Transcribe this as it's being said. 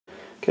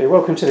Okay,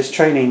 welcome to this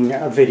training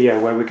video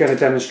where we're going to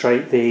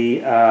demonstrate the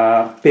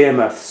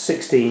Behemoth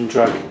 16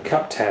 drug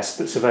cup test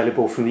that's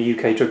available from the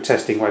UK drug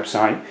testing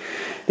website.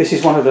 This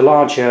is one of the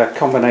larger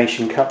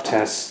combination cup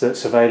tests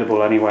that's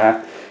available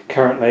anywhere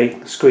currently,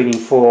 screening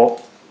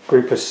for a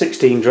group of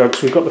 16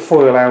 drugs. We've got the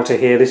foil outer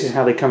here. This is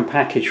how they come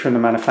packaged from the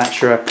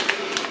manufacturer.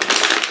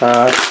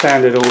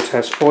 Standard all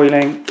test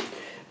foiling.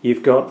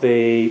 You've got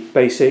the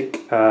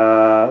basic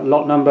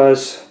lot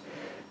numbers,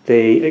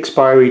 the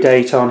expiry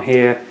date on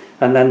here,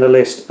 and then the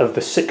list of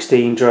the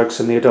 16 drugs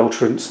and the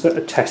adulterants that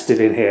are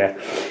tested in here.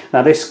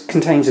 Now this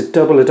contains a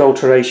double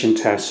adulteration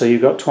test, so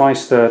you've got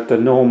twice the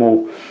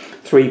normal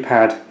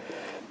 3-pad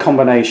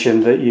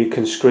combination that you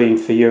can screen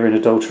for urine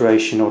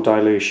adulteration or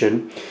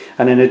dilution.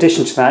 And in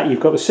addition to that,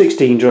 you've got the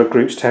 16 drug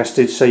groups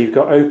tested, so you've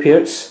got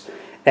opiates,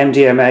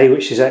 MDMA,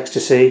 which is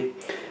ecstasy,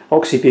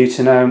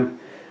 oxybutanone,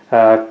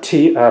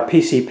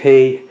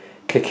 PCP,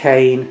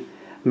 cocaine,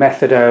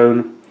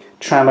 methadone,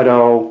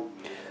 tramadol,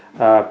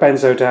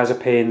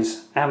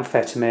 benzodiazepines,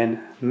 amphetamine,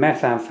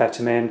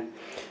 methamphetamine.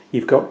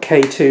 You've got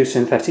K2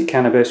 synthetic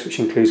cannabis, which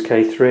includes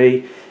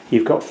K3.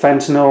 You've got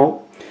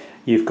fentanyl,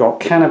 you've got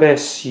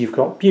cannabis, you've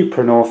got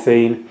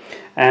buprenorphine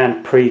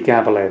and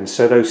pregabalin.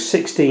 So those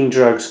 16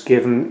 drugs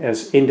given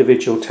as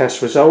individual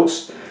test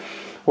results.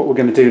 What we're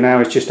going to do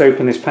now is just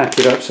open this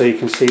packet up so you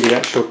can see the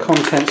actual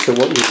contents of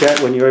what you get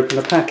when you open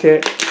the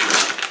packet.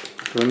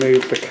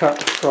 Remove the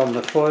cup from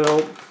the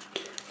foil.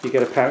 You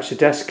get a pouch of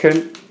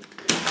desiccant,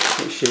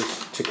 which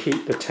is to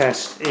keep the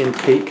test in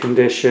peak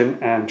condition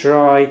and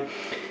dry.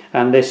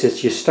 And this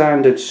is your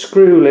standard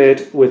screw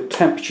lid with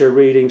temperature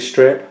reading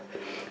strip.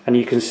 And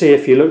you can see,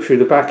 if you look through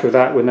the back of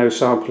that with no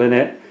sample in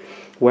it,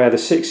 where the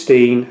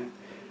 16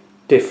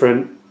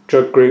 different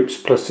drug groups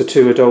plus the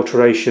 2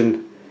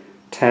 adulteration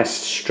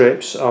test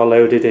strips are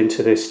loaded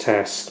into this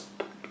test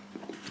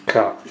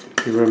cup.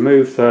 You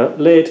remove the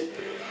lid,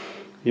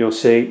 you'll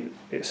see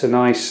it's a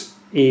nice,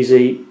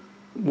 easy,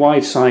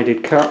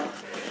 wide-sided cup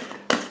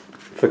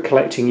for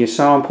collecting your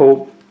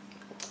sample,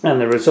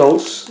 and the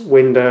results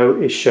window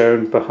is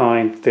shown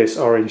behind this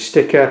orange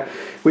sticker,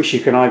 which you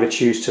can either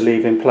choose to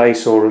leave in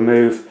place or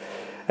remove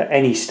at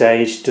any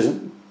stage.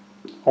 Doesn't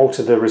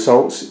alter the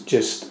results, it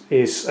just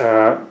is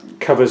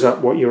covers up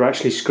what you're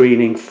actually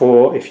screening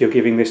for. If you're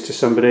giving this to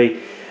somebody,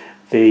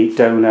 the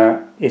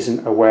donor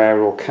isn't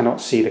aware or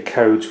cannot see the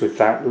codes with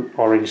that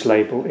orange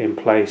label in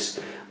place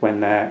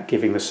when they're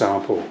giving the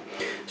sample.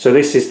 So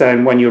this is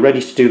then, when you're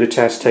ready to do the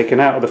test, taken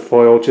out of the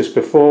foil just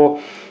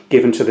before,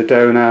 given to the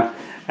donor,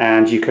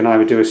 and you can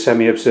either do a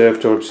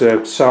semi-observed or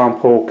observed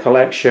sample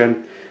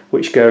collection,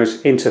 which goes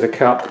into the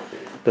cup.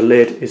 The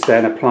lid is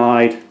then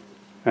applied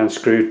and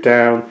screwed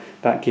down.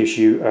 That gives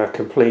you a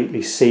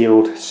completely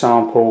sealed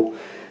sample.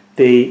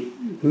 The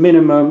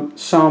minimum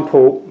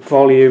sample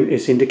volume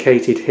is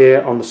indicated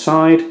here on the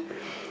side.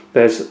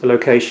 There's a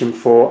location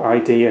for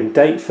ID and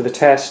date for the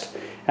test,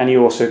 and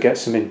you also get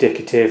some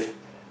indicative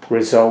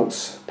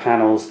results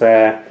panels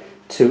there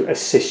to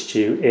assist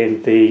you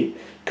in the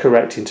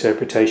correct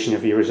interpretation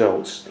of your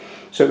results.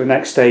 So the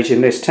next stage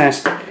in this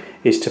test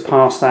is to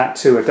pass that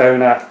to a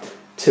donor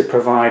to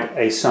provide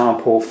a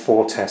sample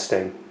for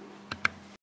testing.